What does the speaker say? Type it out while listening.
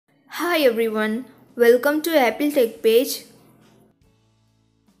Hi everyone, welcome to Apple Tech page.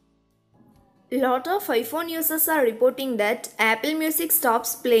 Lot of iPhone users are reporting that Apple Music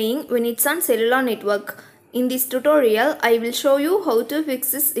stops playing when it's on cellular network. In this tutorial, I will show you how to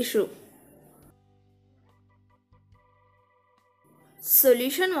fix this issue.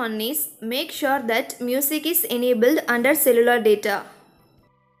 Solution 1 is make sure that music is enabled under cellular data.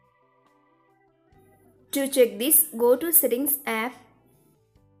 To check this, go to Settings app.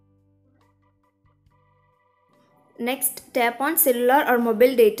 Next, tap on cellular or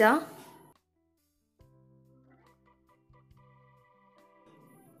mobile data.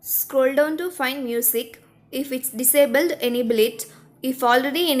 Scroll down to find music. If it's disabled, enable it. If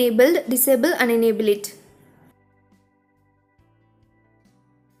already enabled, disable and enable it.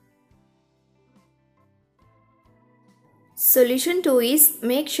 Solution 2 is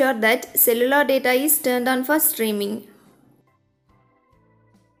make sure that cellular data is turned on for streaming.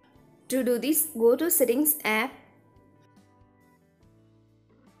 To do this, go to Settings app.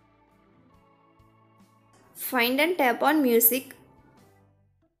 Find and tap on music.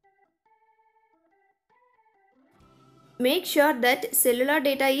 Make sure that cellular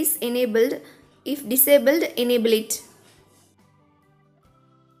data is enabled. If disabled, enable it.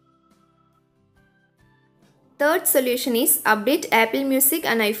 Third solution is update Apple Music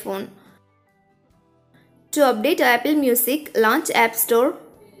on iPhone. To update Apple Music, launch App Store.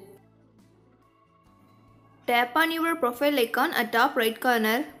 Tap on your profile icon at top right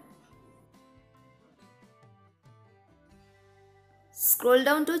corner. Scroll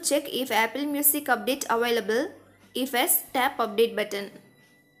down to check if Apple Music update available. If yes, tap update button.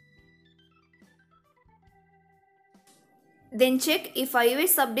 Then check if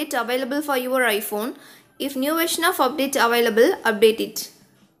iOS update available for your iPhone. If new version of update available, update it.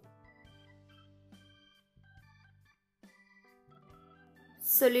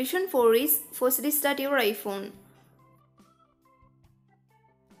 Solution 4 is force restart your iPhone.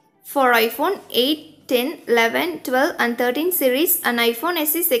 For iPhone 8, 10, 11, 12 and 13 series and iPhone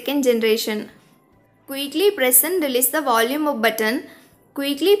SE second generation. Quickly press and release the volume up button.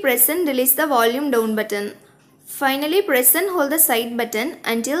 Quickly press and release the volume down button. Finally press and hold the side button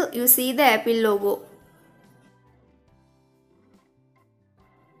until you see the Apple logo.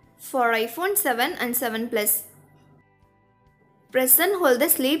 For iPhone 7 and 7 Plus. Press and hold the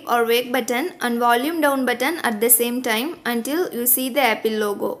sleep or wake button and volume down button at the same time until you see the Apple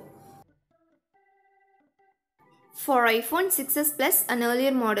logo. For iPhone 6s Plus and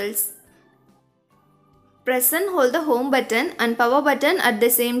earlier models. Press and hold the home button and power button at the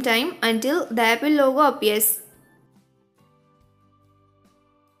same time until the Apple logo appears.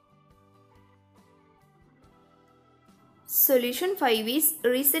 Solution 5 is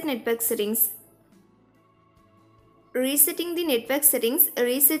reset network settings. Resetting the network settings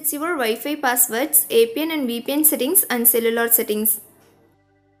resets your Wi-Fi passwords, APN and VPN settings and cellular settings.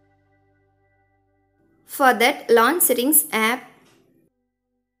 For that, launch Settings app.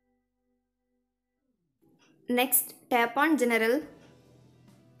 Next, tap on General.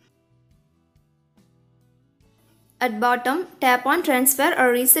 At bottom, tap on Transfer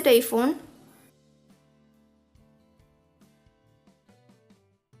or Reset iPhone.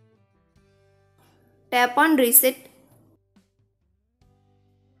 Tap on Reset.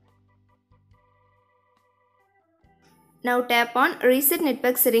 Now tap on Reset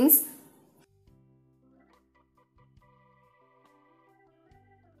Network Settings.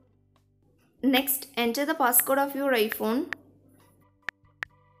 Next, enter the passcode of your iPhone.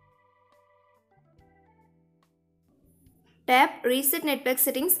 Tap Reset Network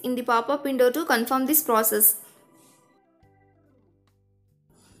Settings in the pop-up window to confirm this process.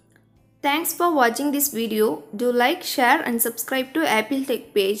 Thanks for watching this video. Do like, share and subscribe to Apple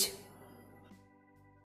Tech page.